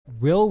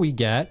will we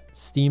get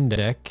Steam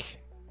Deck,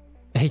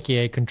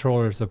 aka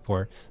controller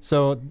support?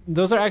 So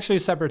those are actually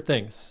separate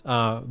things,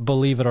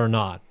 believe it or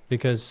not,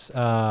 because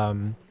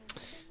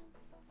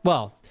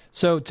well,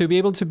 so to be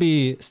able to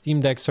be Steam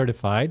Deck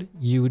certified,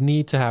 you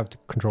need to have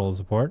controller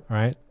support,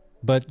 right?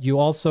 But you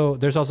also,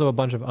 there's also a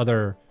bunch of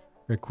other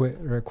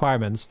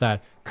requirements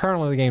that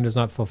currently the game does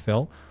not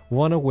fulfill.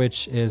 One of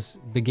which is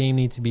the game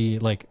needs to be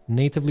like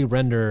natively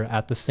render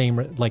at the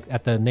same, like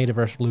at the native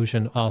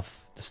resolution of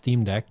the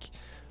Steam Deck,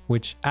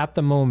 which at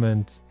the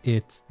moment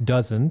it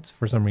doesn't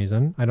for some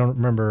reason. I don't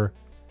remember.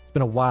 It's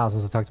been a while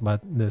since I talked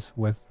about this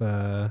with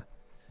the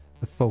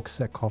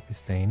folks at Coffee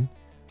Stain.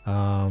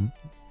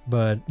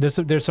 But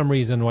there's some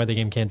reason why the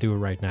game can't do it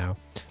right now.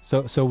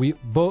 So we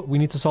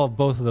need to solve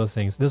both of those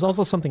things. There's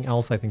also something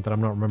else I think that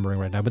I'm not remembering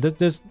right now. But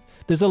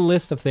there's a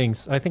list of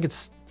things. I think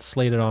it's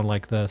slated on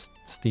like the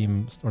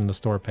Steam on the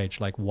store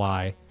page, like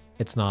why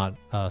it's not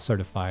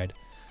certified.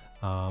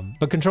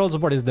 But control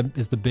support is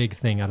the big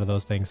thing out of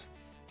those things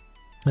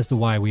as to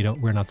why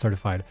we're not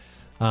certified.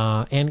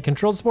 And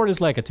control support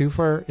is like a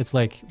twofer. It's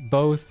like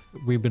both.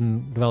 We've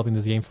been developing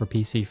this game for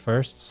PC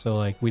first, so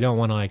like we don't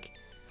want to like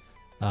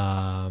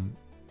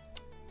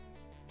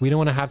we don't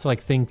want to have to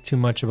like think too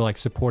much about like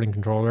supporting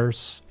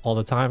controllers all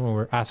the time when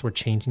we're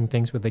changing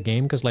things with the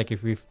game, because like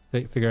if we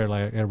figure out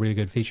like a really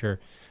good feature,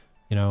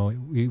 you know,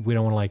 we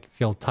don't want to like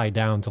feel tied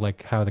down to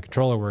like how the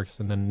controller works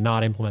and then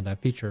not implement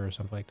that feature or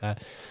something like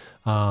that.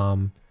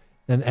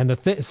 And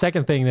the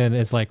second thing then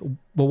is like,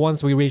 well,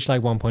 once we reach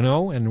like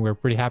 1.0 and we're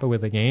pretty happy with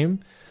the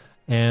game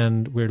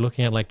and we're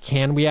looking at like,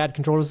 can we add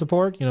controller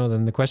support? You know,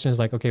 then the question is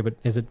like, okay, but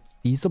is it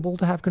feasible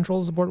to have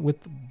controller support with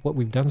what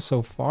we've done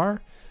so far?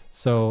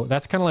 So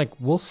that's kind of like,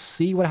 we'll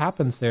see what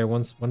happens there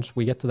once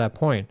we get to that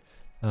point,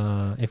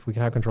 if we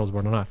can have control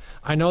support or not.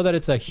 I know that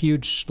it's a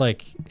huge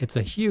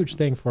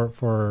thing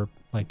for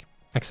like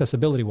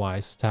accessibility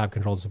wise to have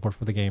control support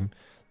for the game.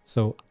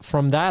 So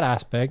from that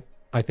aspect,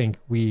 I think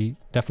we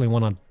definitely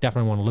want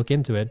to look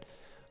into it,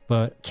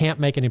 but can't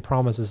make any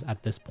promises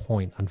at this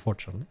point,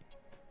 unfortunately.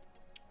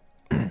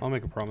 I'll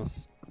make a promise.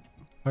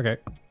 Okay.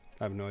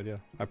 I have no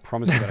idea. I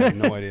promise you that I have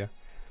no idea.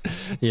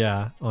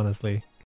 Yeah, honestly.